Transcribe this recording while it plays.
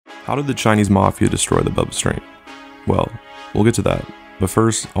How did the Chinese Mafia destroy the Bubba strain? Well, we'll get to that. But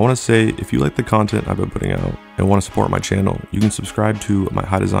first, I want to say if you like the content I've been putting out and want to support my channel, you can subscribe to my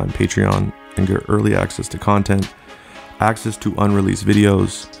High Design Patreon and get early access to content, access to unreleased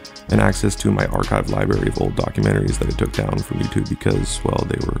videos, and access to my archive library of old documentaries that I took down from YouTube because, well,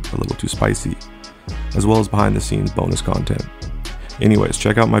 they were a little too spicy, as well as behind the scenes bonus content. Anyways,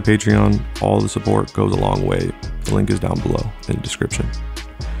 check out my Patreon. All the support goes a long way. The link is down below in the description.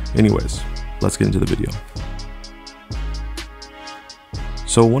 Anyways, let's get into the video.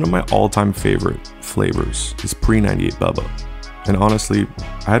 So one of my all-time favorite flavors is pre-98 Bubba. And honestly,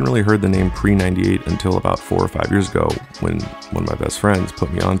 I hadn't really heard the name pre-98 until about 4 or 5 years ago when one of my best friends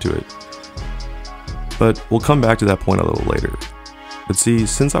put me onto it. But we'll come back to that point a little later. But see,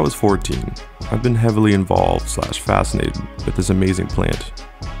 since I was 14, I've been heavily involved / fascinated with this amazing plant.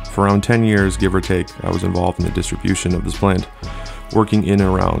 For around 10 years, give or take, I was involved in the distribution of this plant, working in and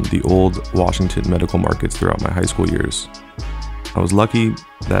around the old Washington medical markets throughout my high school years. I was lucky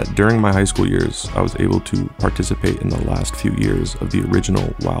that during my high school years, I was able to participate in the last few years of the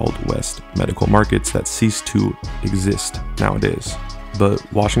original Wild West medical markets that ceased to exist nowadays. But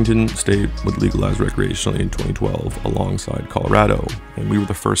Washington state would legalize recreationally in 2012 alongside Colorado, and we were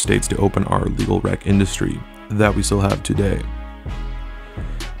the first states to open our legal rec industry that we still have today.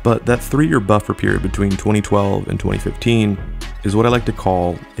 But that 3-year buffer period between 2012 and 2015 is what I like to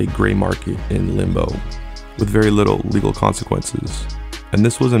call a gray market in limbo, with very little legal consequences. And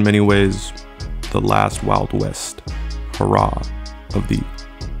this was in many ways the last Wild West hurrah of the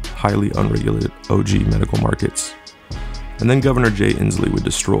highly unregulated OG medical markets. And then Governor Jay Inslee would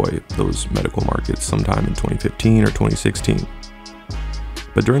destroy those medical markets sometime in 2015 or 2016.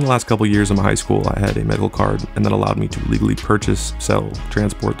 But during the last couple years of my high school, I had a medical card, and that allowed me to legally purchase, sell,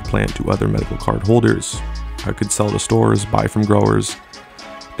 transport the plant to other medical card holders. I could sell to stores, buy from growers.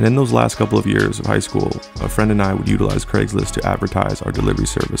 And in those last couple of years of high school, a friend and I would utilize Craigslist to advertise our delivery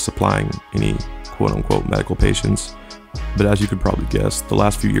service supplying any quote-unquote medical patients. But as you could probably guess, the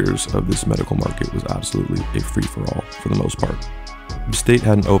last few years of this medical market was absolutely a free-for-all for the most part. The state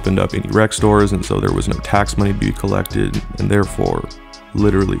hadn't opened up any rec stores, and so there was no tax money to be collected, and therefore,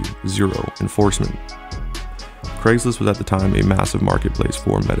 literally zero enforcement. Craigslist was at the time a massive marketplace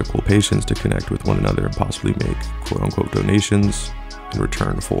for medical patients to connect with one another and possibly make quote-unquote donations in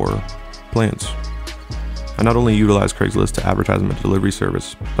return for plants. I not only utilized Craigslist to advertise my delivery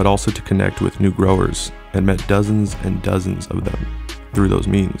service, but also to connect with new growers and met dozens and dozens of them through those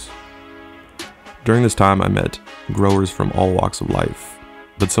means. During this time, I met growers from all walks of life,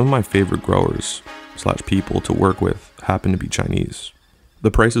 but some of my favorite growers / people to work with happened to be Chinese.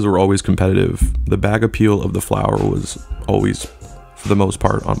 The prices were always competitive, the bag appeal of the flower was always, for the most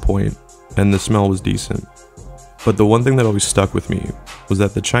part, on point, and the smell was decent. But the one thing that always stuck with me was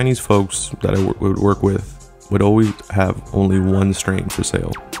that the Chinese folks that I would work with would always have only one strain for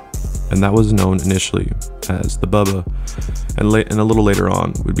sale, and that was known initially as the Bubba, and a little later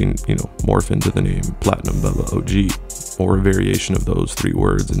on would be, morph into the name Platinum Bubba OG, or a variation of those 3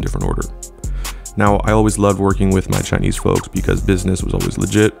 words in different order. Now, I always loved working with my Chinese folks because business was always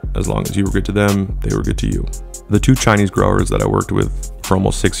legit. As long as you were good to them, they were good to you. The 2 Chinese growers that I worked with for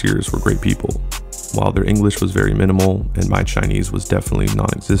almost 6 years were great people. While their English was very minimal and my Chinese was definitely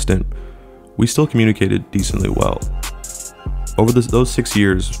non-existent, we still communicated decently well. Over those 6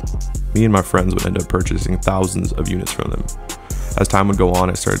 years, me and my friends would end up purchasing thousands of units from them. As time would go on,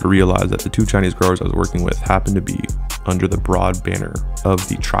 I started to realize that the 2 Chinese growers I was working with happened to be under the broad banner of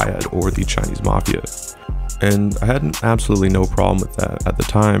the Triad or the Chinese Mafia. And I had absolutely no problem with that at the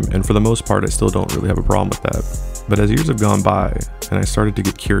time, and for the most part I still don't really have a problem with that. But as years have gone by, and I started to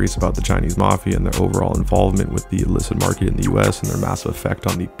get curious about the Chinese Mafia and their overall involvement with the illicit market in the US and their massive effect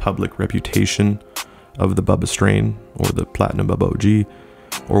on the public reputation of the Bubba strain, or the Platinum Bubba OG,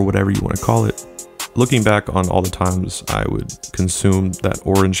 or whatever you want to call it, looking back on all the times I would consume that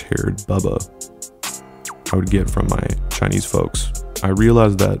orange-haired Bubba I would get from my Chinese folks, I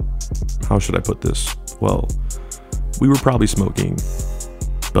realized that, how should I put this? Well, we were probably smoking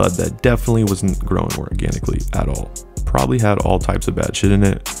bud that definitely wasn't grown organically at all. Probably had all types of bad shit in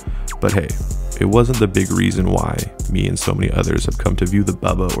it, but hey, it wasn't the big reason why me and so many others have come to view the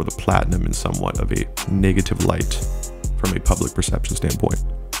Bubba or the Platinum in somewhat of a negative light from a public perception standpoint.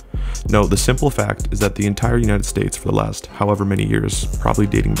 No, the simple fact is that the entire United States for the last however many years, probably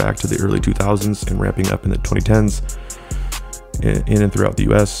dating back to the early 2000s and ramping up in the 2010s, in and throughout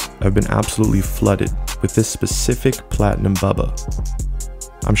the US, have been absolutely flooded with this specific Platinum Bubba.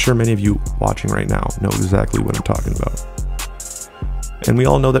 I'm sure many of you watching right now know exactly what I'm talking about. And we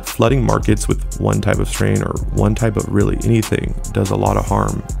all know that flooding markets with one type of strain or one type of really anything does a lot of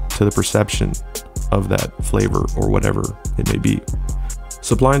harm to to the perception of that flavor or whatever it may be.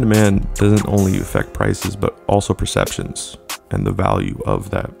 Supply and demand doesn't only affect prices, but also perceptions and the value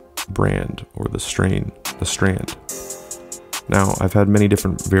of that brand or the strain, the strand. Now, I've had many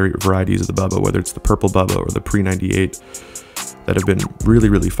different varieties of the Bubba, whether it's the purple Bubba or the pre-98, that have been really,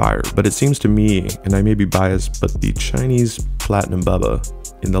 really fire. But it seems to me, and I may be biased, but the Chinese Platinum Bubba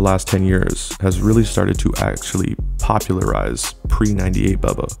in the last 10 years has really started to actually popularize pre-98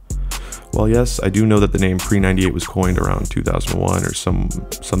 Bubba. While yes, I do know that the name pre-98 was coined around 2001 or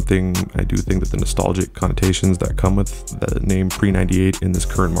something, I do think that the nostalgic connotations that come with the name pre-98 in this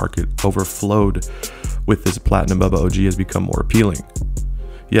current market overflowed with this Platinum Bubba OG has become more appealing.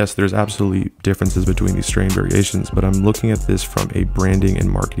 Yes, there's absolutely differences between these strain variations, but I'm looking at this from a branding and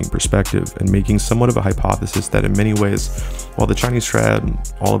marketing perspective and making somewhat of a hypothesis that in many ways, while the Chinese trad and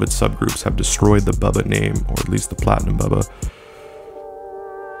all of its subgroups have destroyed the Bubba name, or at least the Platinum Bubba,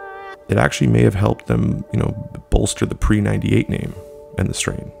 it actually may have helped them, bolster the pre-98 name and the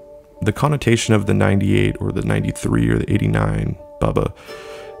strain. The connotation of the 98 or the 93 or the 89 Bubba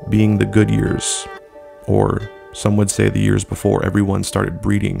being the good years, or some would say the years before everyone started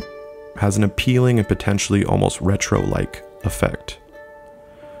breeding, has an appealing and potentially almost retro-like effect.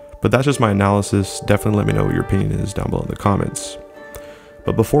 But that's just my analysis. Definitely let me know what your opinion is down below in the comments.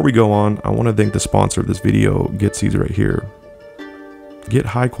 But before we go on, I want to thank the sponsor of this video, Get Seeds right here. Get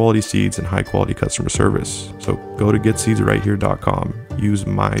high quality seeds and high quality customer service. So go to getseedsrighthere.com, use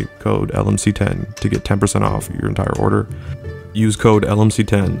my code LMC10 to get 10% off your entire order. Use code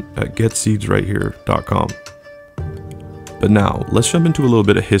LMC10 at getseedsrighthere.com. But now, let's jump into a little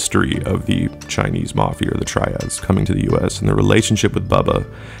bit of history of the Chinese Mafia or the triads coming to the US and their relationship with Bubba,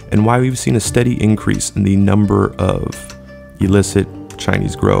 and why we've seen a steady increase in the number of illicit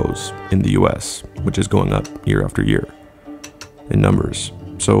Chinese grows in the US, which is going up year after year in numbers.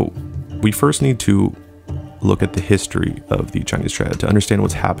 So we first need to look at the history of the Chinese triad to understand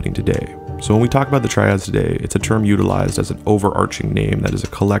what's happening today. So when we talk about the triads today, it's a term utilized as an overarching name that is a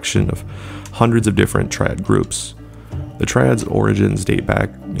collection of hundreds of different triad groups. The triad's origins date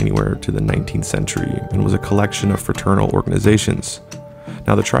back anywhere to the 19th century and was a collection of fraternal organizations.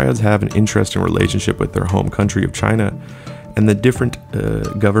 Now the triads have an interesting relationship with their home country of China and the different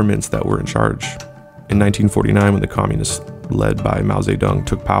governments that were in charge. In 1949, when the communists led by Mao Zedong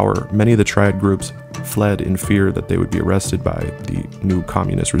took power, many of the triad groups fled in fear that they would be arrested by the new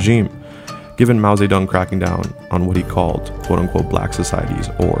communist regime, given Mao Zedong cracking down on what he called quote-unquote black societies,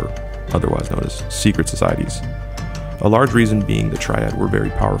 or otherwise known as secret societies. A large reason being the triad were very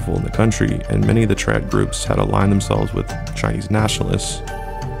powerful in the country, and many of the triad groups had aligned themselves with Chinese nationalists,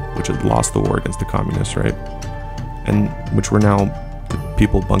 which had lost the war against the communists, right? And which were now the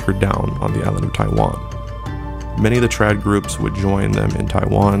people bunkered down on the island of Taiwan. Many of the triad groups would join them in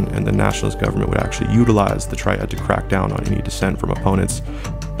Taiwan, and the nationalist government would actually utilize the triad to crack down on any dissent from opponents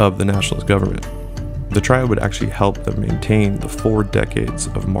of the nationalist government. The triad would actually help them maintain the 4 decades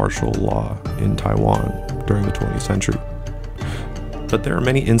of martial law in Taiwan during the 20th century. But there are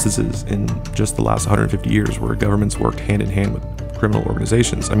many instances in just the last 150 years where governments worked hand in hand with criminal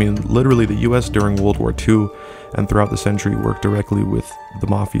organizations. I mean, literally the US during World War II and throughout the century worked directly with the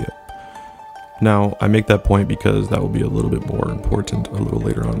Mafia. Now, I make that point because that will be a little bit more important a little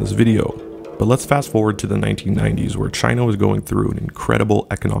later on in this video. But let's fast forward to the 1990s, where China was going through an incredible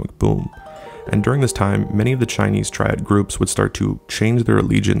economic boom. And during this time, many of the Chinese triad groups would start to change their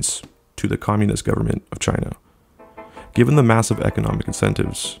allegiance to the communist government of China, given the massive economic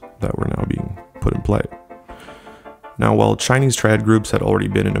incentives that were now being put in play. Now, while Chinese triad groups had already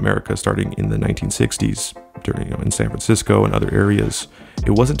been in America starting in the 1960s, during in San Francisco and other areas,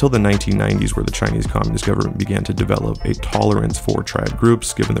 it wasn't until the 1990s where the Chinese Communist government began to develop a tolerance for triad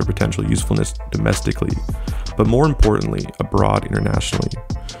groups, given their potential usefulness domestically, but more importantly, abroad internationally.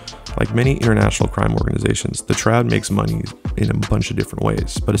 Like many international crime organizations, the triad makes money in a bunch of different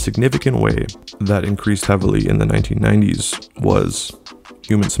ways, but a significant way that increased heavily in the 1990s was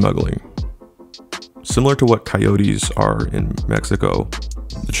human smuggling. Similar to what coyotes are in Mexico,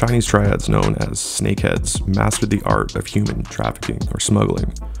 the Chinese triads, known as snakeheads, mastered the art of human trafficking or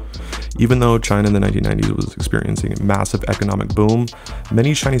smuggling. Even though China in the 1990s was experiencing a massive economic boom,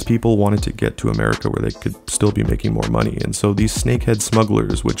 many Chinese people wanted to get to America where they could still be making more money, and so these snakehead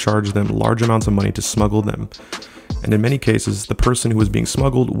smugglers would charge them large amounts of money to smuggle them. And in many cases, the person who was being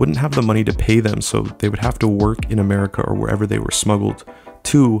smuggled wouldn't have the money to pay them, so they would have to work in America or wherever they were smuggled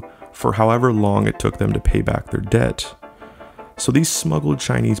to for however long it took them to pay back their debt. So these smuggled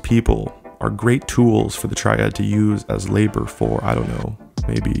Chinese people are great tools for the triad to use as labor for, I don't know,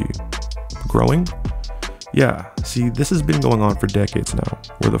 maybe growing? Yeah, see, this has been going on for decades now,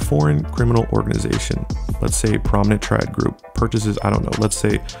 where the foreign criminal organization, let's say a prominent triad group, purchases, I don't know, let's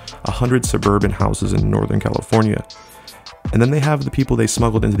say 100 suburban houses in Northern California, and then they have the people they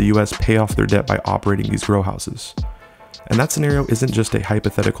smuggled into the US pay off their debt by operating these grow houses. And that scenario isn't just a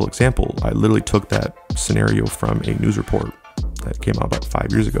hypothetical example. I literally took that scenario from a news report that came out about 5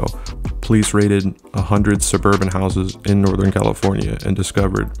 years ago. Police raided 100 suburban houses in Northern California and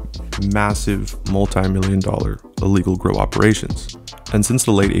discovered massive multi-million-dollar illegal grow operations. And since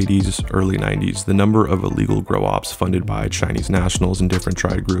the late 80s, early 90s, the number of illegal grow ops funded by Chinese nationals and different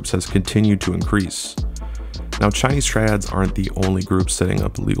triad groups has continued to increase. Now, Chinese triads aren't the only groups setting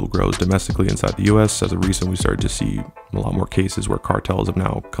up illegal grows domestically inside the US. As of recent, we started to see a lot more cases where cartels have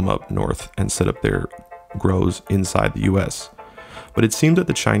now come up north and set up their grows inside the US. But it seems that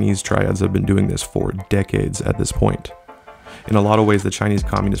the Chinese triads have been doing this for decades at this point. In a lot of ways, the Chinese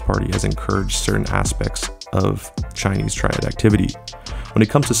Communist Party has encouraged certain aspects of Chinese triad activity. When it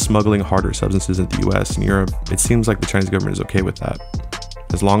comes to smuggling harder substances into the US and Europe, it seems like the Chinese government is okay with that,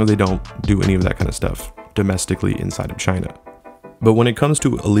 as long as they don't do any of that kind of stuff domestically inside of China. But when it comes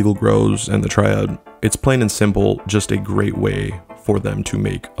to illegal grows and the triad, it's plain and simple just a great way for them to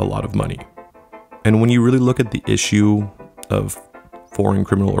make a lot of money. And when you really look at the issue of foreign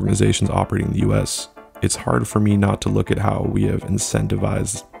criminal organizations operating in the US, it's hard for me not to look at how we have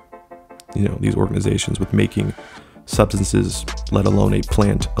incentivized, these organizations with making substances, let alone a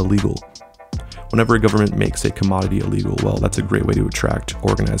plant, illegal. Whenever a government makes a commodity illegal, well, that's a great way to attract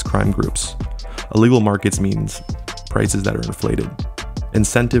organized crime groups. Illegal markets means prices that are inflated.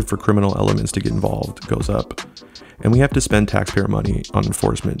 Incentive for criminal elements to get involved goes up, and we have to spend taxpayer money on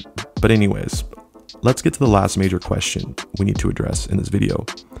enforcement. But anyways, let's get to the last major question we need to address in this video,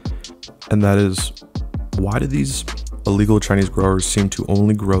 and that is, why do these illegal Chinese growers seem to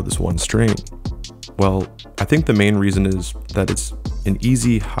only grow this one strain? Well, I think the main reason is that it's an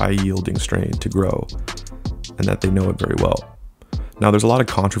easy, high-yielding strain to grow, and that they know it very well. Now, there's a lot of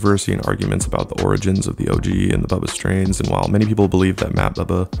controversy and arguments about the origins of the OG and the Bubba strains, and while many people believe that Matt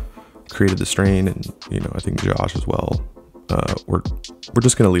Bubba created the strain, and I think Josh as well, we're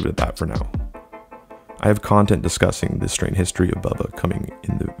just going to leave it at that for now. I have content discussing the strain history of Bubba coming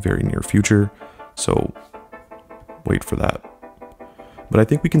in the very near future, so wait for that. But I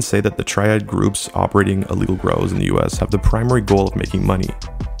think we can say that the triad groups operating illegal grows in the US have the primary goal of making money,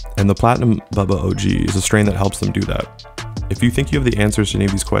 and the Platinum Bubba OG is a strain that helps them do that. If you think you have the answers to any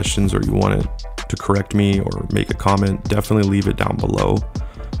of these questions, or you want to correct me or make a comment, definitely leave it down below.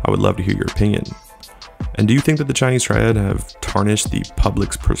 I would love to hear your opinion. And do you think that the Chinese triad have tarnished the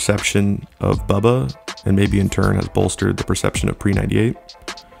public's perception of Bubba, and maybe in turn has bolstered the perception of Pre-98?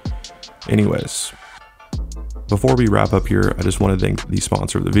 Anyways, before we wrap up here, I just want to thank the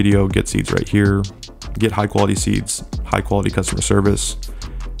sponsor of the video, Get Seeds right here. Get high quality seeds, high quality customer service,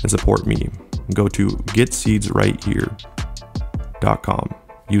 and support me. Go to getseedsrighthere.com.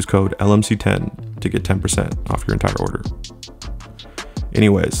 Use code LMC10 to get 10% off your entire order.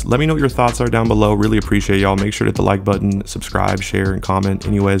 Anyways, let me know what your thoughts are down below. Really appreciate y'all. Make sure to hit the like button, subscribe, share, and comment.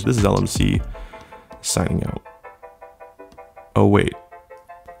 Anyways, this is LMC signing out. Oh wait.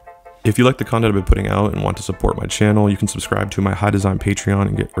 If you like the content I've been putting out and want to support my channel, you can subscribe to my High Design Patreon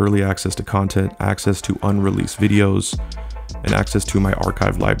and get early access to content, access to unreleased videos, and access to my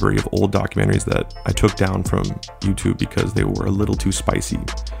archived library of old documentaries that I took down from YouTube because they were a little too spicy,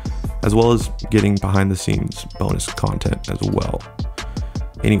 as well as getting behind the scenes bonus content as well.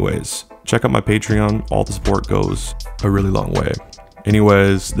 Anyways, check out my Patreon. All the support goes a really long way.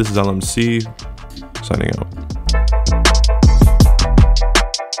 Anyways, this is LMC signing out.